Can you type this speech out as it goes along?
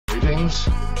Greetings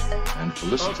and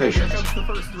felicitations. Okay, here comes the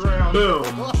first round. Boom.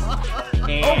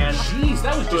 And Jeez,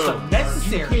 that was just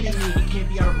unnecessary. You kidding me? You can't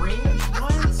be out of range?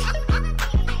 What?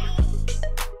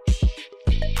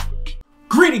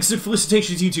 Greetings and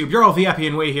felicitations, YouTube. Jarl the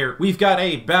Appian way here. We've got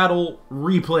a battle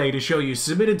replay to show you,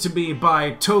 submitted to me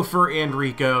by Topher and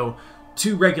Rico,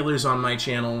 two regulars on my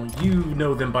channel. You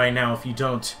know them by now. If you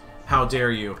don't, how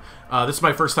dare you? This is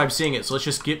my first time seeing it, so let's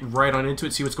just get right on into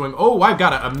it, see what's going on. Oh, I've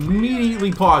got to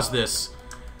immediately pause this.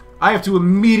 I have to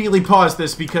immediately pause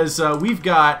this because we've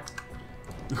got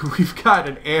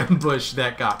an ambush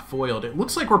that got foiled. It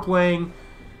looks like we're playing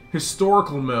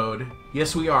historical mode.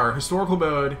 Yes, we are. Historical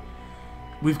mode.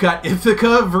 We've got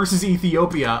Ithaca versus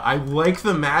Ethiopia. I like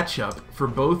the matchup for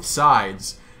both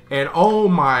sides. And oh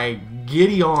my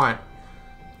giddy aunt.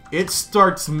 It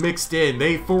starts mixed in.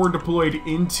 They forward deployed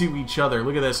into each other.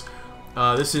 Look at this.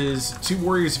 This is two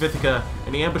warriors of Ithaca,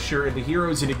 an ambusher, and the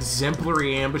hero is an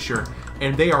exemplary ambusher.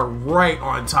 And they are right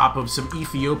on top of some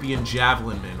Ethiopian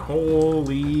javelin men.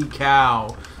 Holy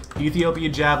cow.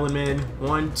 Ethiopian javelin men.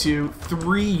 1, 2,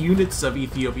 3 units of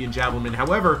Ethiopian javelin men.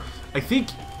 However, I think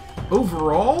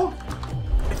overall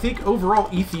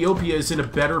Ethiopia is in a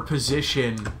better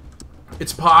position.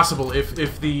 It's possible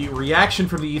if the reaction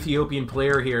from the Ethiopian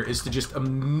player here is to just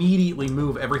immediately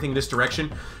move everything this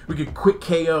direction, we could quick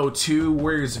KO two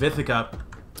warriors of Ithaca,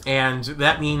 and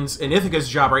that means, and Ithaca's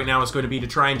job right now is going to be to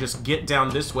try and just get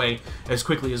down this way as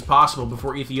quickly as possible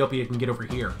before Ethiopia can get over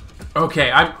here.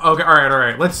 Okay, all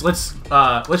right. Let's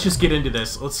just get into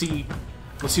this. Let's see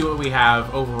what we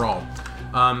have overall.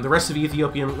 The rest of the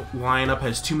Ethiopian lineup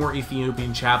has 2 more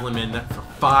Ethiopian javelin men, for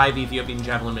 5 Ethiopian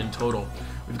javelin men total.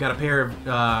 We've got a pair of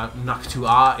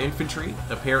Noctua infantry,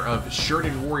 a pair of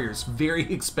shirted warriors,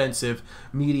 very expensive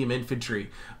medium infantry,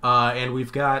 and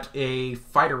we've got a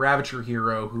fighter ravager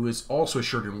hero who is also a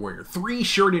shirted warrior. 3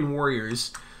 shirted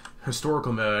warriors,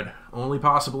 historical mode, only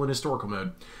possible in historical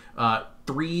mode.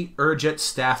 3 Urjet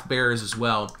staff bearers as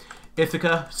well.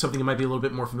 Ithaca, something you might be a little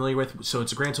bit more familiar with, so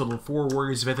it's a grand total of 4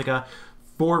 warriors of Ithaca.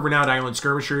 4 renowned island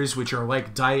skirmishers, which are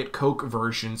like Diet Coke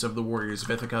versions of the warriors of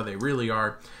Ithaca, they really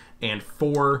are. And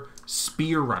 4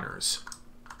 spear runners.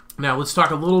 Now let's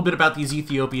talk a little bit about these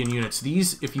Ethiopian units.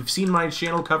 These, if you've seen my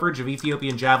channel coverage of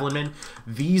Ethiopian javelin men,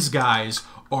 these guys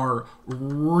are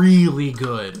really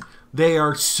good. They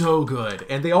are so good,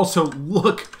 and they also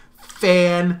look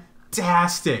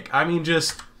fantastic. I mean,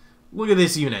 just look at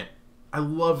this unit. I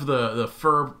love the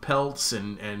fur pelts,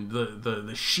 and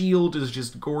the shield is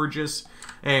just gorgeous.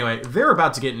 Anyway, they're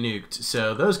about to get nuked,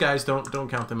 so those guys, don't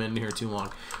count them in here too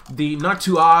long. The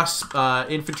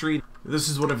Noctua infantry, this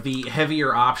is one of the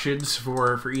heavier options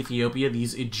for Ethiopia.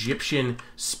 These Egyptian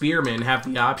spearmen have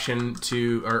the option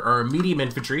to, are medium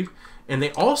infantry, and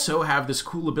they also have this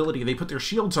cool ability. They put their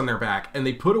shields on their back, and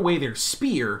they put away their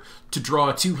spear to draw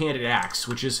a 2-handed axe,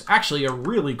 which is actually a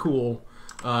really cool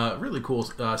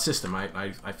system,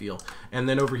 I feel. And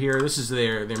then over here, this is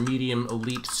their medium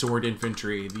elite sword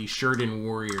infantry, the Shirden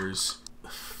warriors.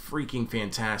 Freaking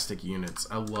fantastic units.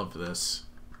 I love this.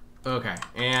 Okay,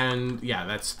 and yeah,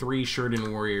 that's 3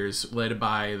 Shirden warriors led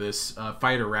by this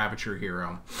fighter ravager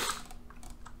hero.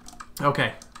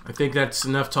 Okay, I think that's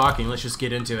enough talking. Let's just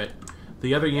get into it.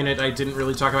 The other unit I didn't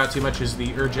really talk about too much is the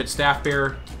Urjet staff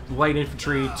bearer, light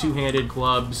infantry, 2-handed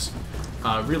clubs.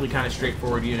 Really kind of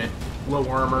straightforward unit. Low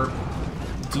armor,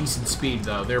 decent speed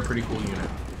though. They're a pretty cool unit.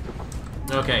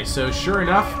 Okay, so sure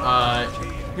enough,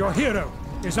 your hero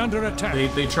is under attack.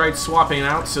 They tried swapping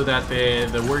out so that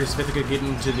the warriors of Ithaca get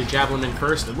into the javelin men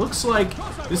first. It looks like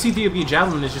this Ethiopian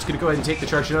javelin is just going to go ahead and take the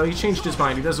charge. No, he changed his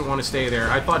mind. He doesn't want to stay there.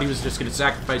 I thought he was just going to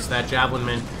sacrifice that javelin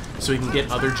man so he can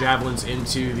get other javelins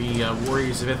into the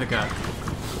warriors of Ithaca.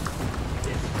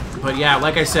 But yeah,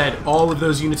 like I said, all of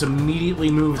those units immediately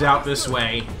moved out this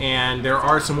way, and there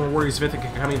are some more warriors of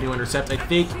Ithaca coming to intercept. I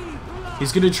think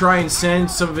he's going to try and send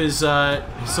some of his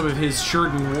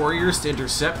Shirden warriors to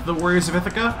intercept the warriors of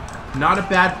Ithaca. Not a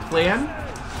bad plan.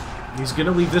 He's going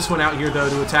to leave this one out here, though,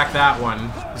 to attack that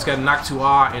one. He's got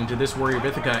Noctua into this warrior of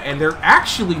Ithaca, and they're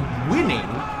actually winning.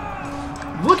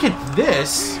 Look at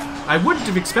this. I wouldn't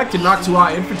have expected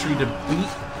Noctua infantry to beat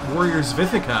warriors of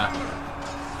Ithaca.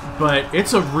 But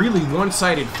it's a really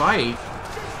one-sided fight.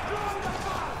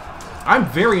 I'm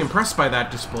very impressed by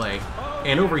that display.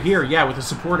 And over here, yeah, with the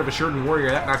support of a Shirden warrior,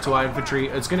 that Noctua infantry,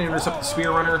 it's going to intercept the spear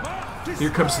runner.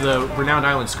 Here comes the renowned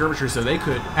island skirmishers, so they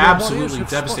could absolutely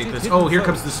devastate this. Oh, here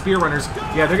comes the spear runners.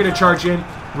 Yeah, they're going to charge in,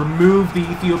 remove the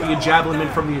Ethiopian javelin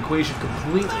men from the equation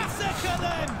completely.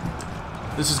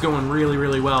 This is going really,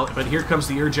 really well. But here comes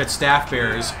the Urjet staff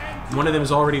bearers. One of them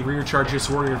is already rear charged this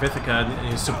warrior of Ithaca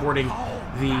and is supporting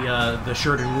the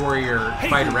Sheridan Warrior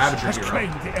Fighter Ravager has hero.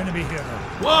 claimed the enemy hero.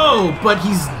 Whoa, but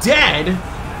he's dead!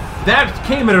 That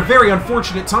came at a very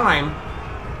unfortunate time.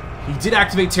 He did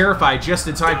activate Terrify just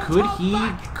in time.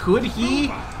 Could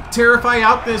he Terrify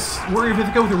out this Warrior of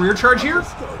Ithaca with a rear charge here?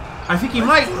 I think he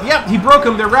might. Yep, he broke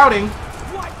him. They're routing.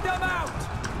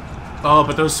 Oh,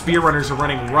 but those spear runners are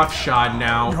running roughshod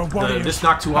now. This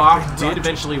Noctua did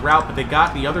eventually rout, but they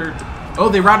got the other... Oh,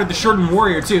 they routed the Sheridan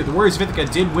Warrior, too. The Warriors of Ithaca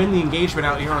did win the engagement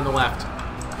out here on the left.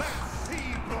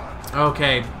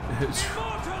 Okay.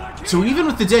 So even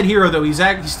with the dead hero, though, he's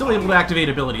still able to activate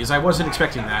abilities. I wasn't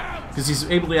expecting that, because he's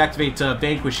able to activate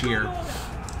Vanquish here.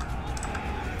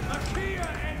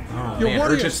 Oh, man.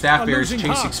 Urgent Staff Bearers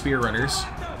chasing spear runners.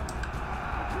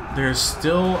 There's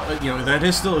still, that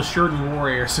is still a Sheridan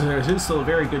Warrior, so there is still a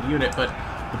very good unit, but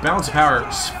the balance of power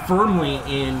is firmly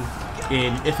in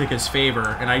Ithaca's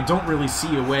favor, and I don't really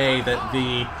see a way that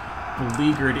the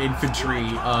beleaguered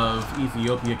infantry of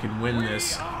Ethiopia can win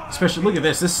this. Especially, look at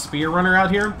this spear runner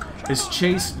out here has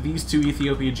chased these two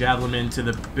Ethiopian javelinmen to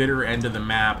the bitter end of the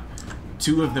map.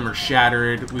 Two of them are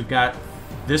shattered. We've got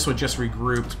this one just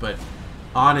regrouped, but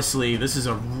honestly, this is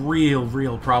a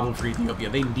real problem for Ethiopia.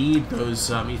 They need those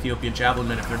Ethiopian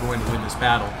javelinmen if they're going to win this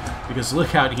battle. Because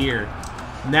look out here.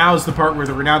 Now is the part where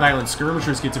the Renowned Island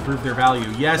Skirmishers get to prove their value.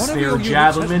 Yes, they are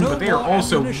javelinmen, but they are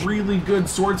also really good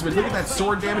swordsmen. Look at that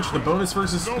sword damage for the bonus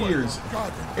versus spears.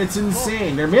 It's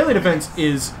insane. Their melee defense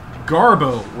is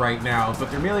garbo right now, but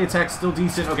their melee attack's still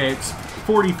decent. Okay, it's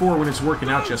 44 when it's working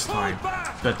out just fine.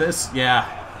 But this,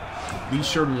 yeah. These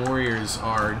Sheridan Warriors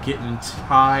are getting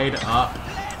tied up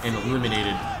and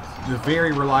eliminated. The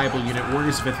very reliable unit,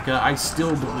 Warriors of Ithaca, I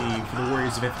still believe the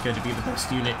Warriors of Ithaca to be the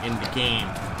best unit in the game.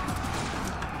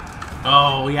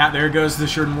 Oh, yeah, there goes the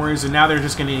Sheridan Warriors, and now they're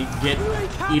just going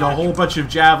to eat a whole bunch of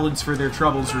javelins for their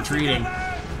troubles retreating.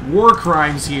 War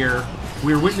crimes here.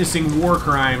 We're witnessing war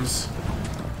crimes.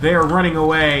 They are running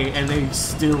away, and they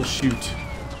still shoot.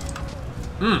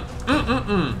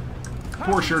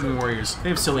 Poor Sheridan Warriors. They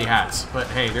have silly hats, but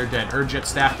hey, they're dead. Urjet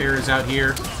Staff Bearers out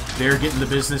here. They're getting the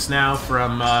business now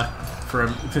from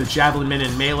the Javelin Men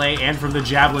in melee and from the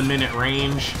Javelin Men at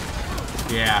range.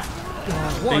 Yeah.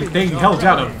 They held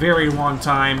out a very long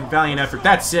time. Valiant effort.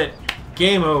 That's it.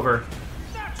 Game over.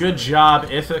 Good job,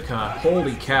 Ithaca.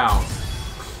 Holy cow.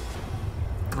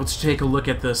 Let's take a look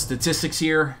at the statistics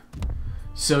here.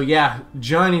 So yeah,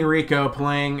 Johnny Rico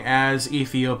playing as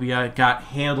Ethiopia got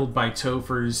handled by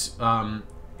Topher's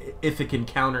Ithacan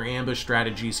counter ambush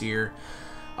strategies here.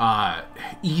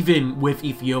 Even with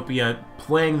Ethiopia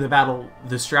playing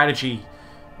the strategy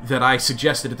that I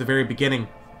suggested at the very beginning,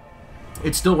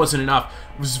 it still wasn't enough.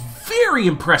 I was very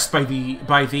impressed by the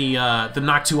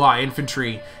Noctua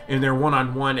infantry in their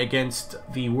one-on-one against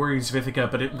the Warriors of Ithaca,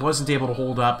 but it wasn't able to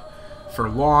hold up for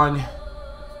long.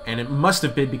 And it must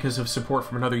have been because of support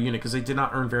from another unit, because they did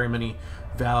not earn very much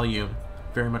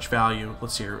value.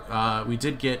 Let's see here. We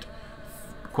did get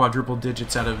quadruple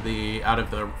digits out of the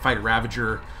Fighter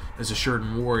Ravager as a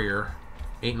Sheridan Warrior.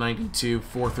 892,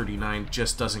 439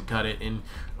 just doesn't cut it. And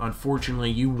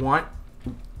unfortunately,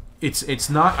 it's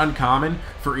not uncommon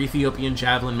for Ethiopian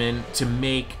javelin men to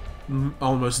make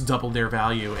almost double their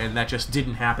value, and that just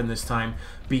didn't happen this time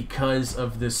because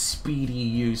of the speedy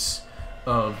use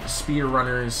of spear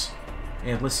runners.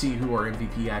 And let's see who our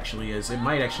MVP actually is. It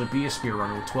might actually be a spear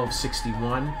runner with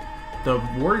 1261. The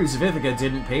Warriors of Ithaca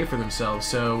didn't pay for themselves,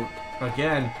 so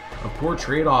again, a poor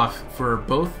trade-off for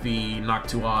both the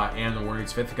Noctua and the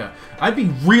Warriors of Ithaca. I'd be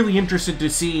really interested to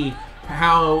see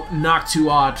how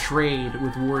Noctua trade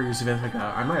with Warriors of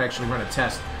Ithaca. I might actually run a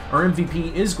test. Our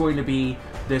MVP is going to be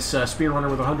this spear runner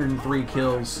with 103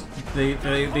 kills.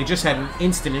 They just had an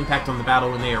instant impact on the battle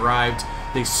when they arrived.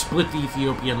 They split the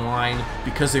Ethiopian line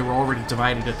because they were already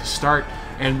divided at the start,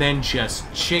 and then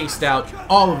just chased out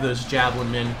all of those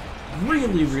javelin men.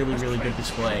 Really good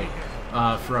display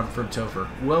from Topher.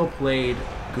 Well played,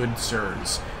 good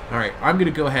sirs. Alright, I'm going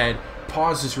to go ahead,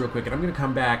 pause this real quick, and I'm going to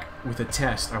come back with a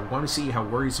test. I want to see how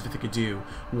Warriors of Ithaca do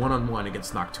one-on-one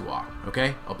against Noctua.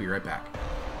 Okay? I'll be right back.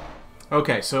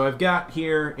 Okay, so I've got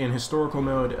here in historical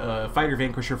mode Fighter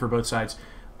Vanquisher for both sides.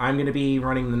 I'm going to be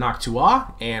running the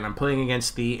Noctua, and I'm playing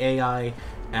against the AI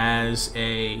as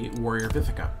a Warrior of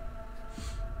Ithaca.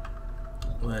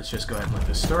 Let's just go ahead and let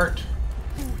this start.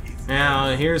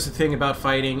 Now, here's the thing about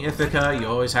fighting Ithaca. You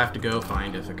always have to go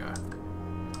find Ithaca.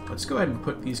 Let's go ahead and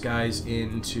put these guys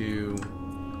into...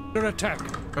 attack.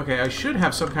 Okay, I should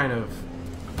have some kind of...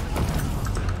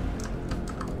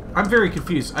 I'm very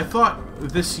confused. I thought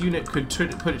this unit could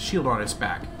put its shield on its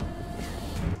back.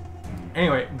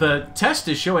 Anyway, the test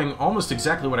is showing almost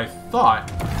exactly what I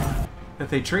thought, that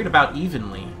they trade about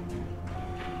evenly.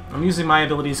 I'm using my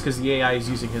abilities because the AI is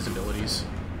using his abilities.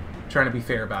 Trying to be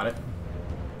fair about it.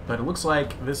 But it looks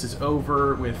like this is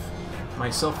over with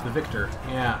myself the victor.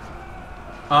 Yeah.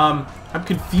 I'm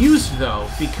confused, though,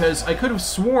 because I could have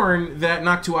sworn that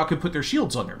Noctua could put their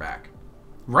shields on their back.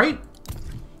 Right?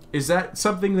 Is that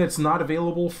something that's not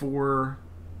available for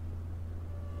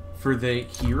the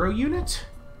hero unit?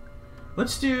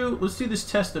 Let's do this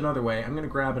test another way. I'm gonna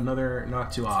grab another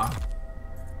Noctua.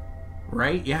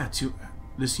 Right? Yeah,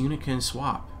 this unit can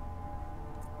swap.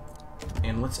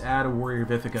 And let's add a Warrior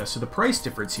of Ithaca. So the price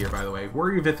difference here, by the way,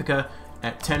 Warrior of Ithaca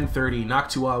at 1030,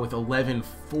 Noctua with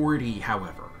 1140,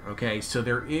 however. Okay, so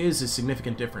there is a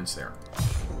significant difference there.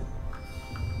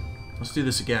 Let's do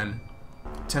this again.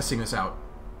 Testing this out.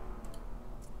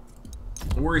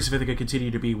 Warriors of Ithaca continue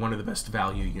to be one of the best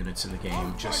value units in the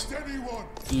game, just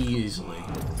easily.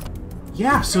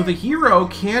 Yeah, so the hero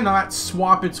cannot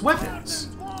swap its weapons.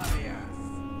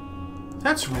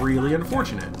 That's really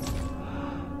unfortunate.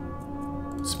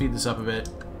 Speed this up a bit.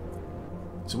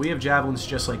 So we have javelins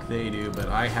just like they do, but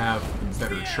I have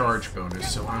better charge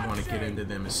bonus, so I want to get into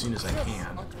them as soon as I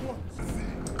can.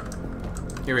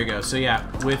 Here we go. So yeah,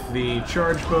 with the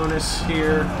charge bonus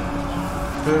here,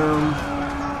 boom.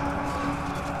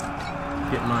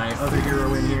 Get my other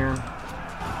hero in here.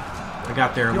 I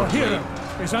got there a Your little hero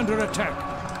late. is under attack.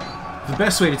 The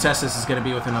best way to test this is going to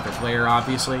be with another player,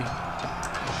 obviously.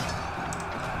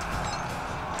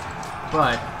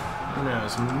 But who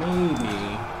knows?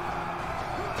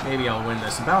 Maybe I'll win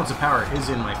this. The balance of power is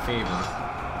in my favor.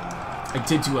 I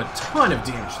did do a ton of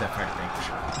damage to that fire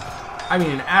vanquisher. I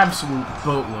mean, an absolute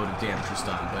boatload of damage was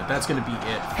done, but that's going to be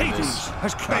it for Hades this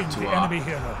has claimed the enemy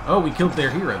hero. Oh, we killed their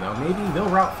hero, though. Maybe they'll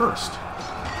rout first.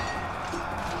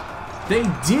 They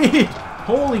did!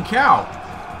 Holy cow!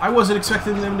 I wasn't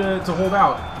expecting them to hold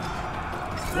out.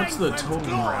 What's the total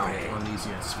morale on these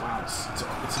units? Wow, it's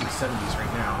in the 70s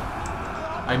right now.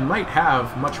 I might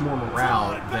have much more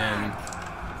morale than...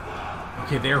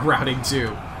 Okay, they're routing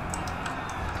too.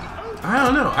 I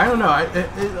don't know.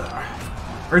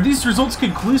 Are these results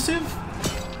conclusive?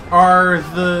 Are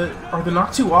the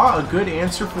Noctua a good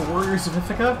answer for Warriors of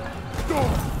Ithaca?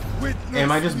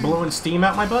 Am I just blowing steam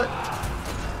out my butt?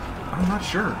 I'm not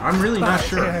sure. I'm really not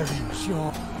sure.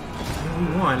 We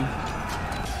won.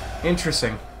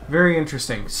 Interesting. Very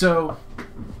interesting. So,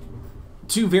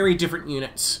 two very different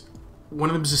units. One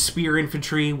of them is a spear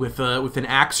infantry with an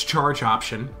axe charge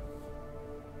option.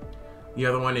 The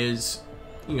other one is,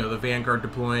 you know, the vanguard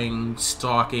deploying,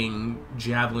 stalking,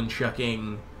 javelin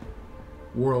chucking,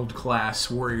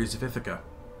 world-class Warriors of Ithaca.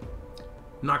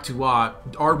 Noctua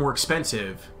are more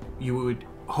expensive. You would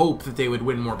hope that they would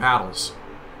win more battles.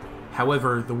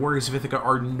 However, the Warriors of Ithaca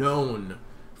are known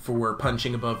for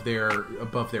punching above their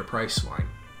price line.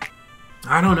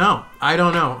 I don't know.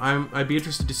 I'd be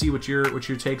interested to see what your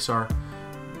takes are.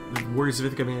 The Warriors of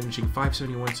Ithaca managing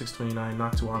 571, 629.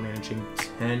 Noctua managing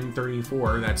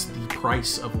 1034. That's the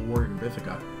price of a Warrior of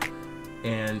Ithaca.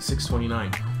 And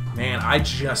 629. Man, I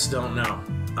just don't know.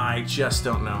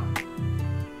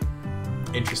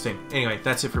 Interesting. Anyway,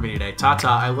 that's it for me today.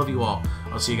 Ta-ta. I love you all.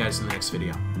 I'll see you guys in the next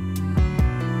video.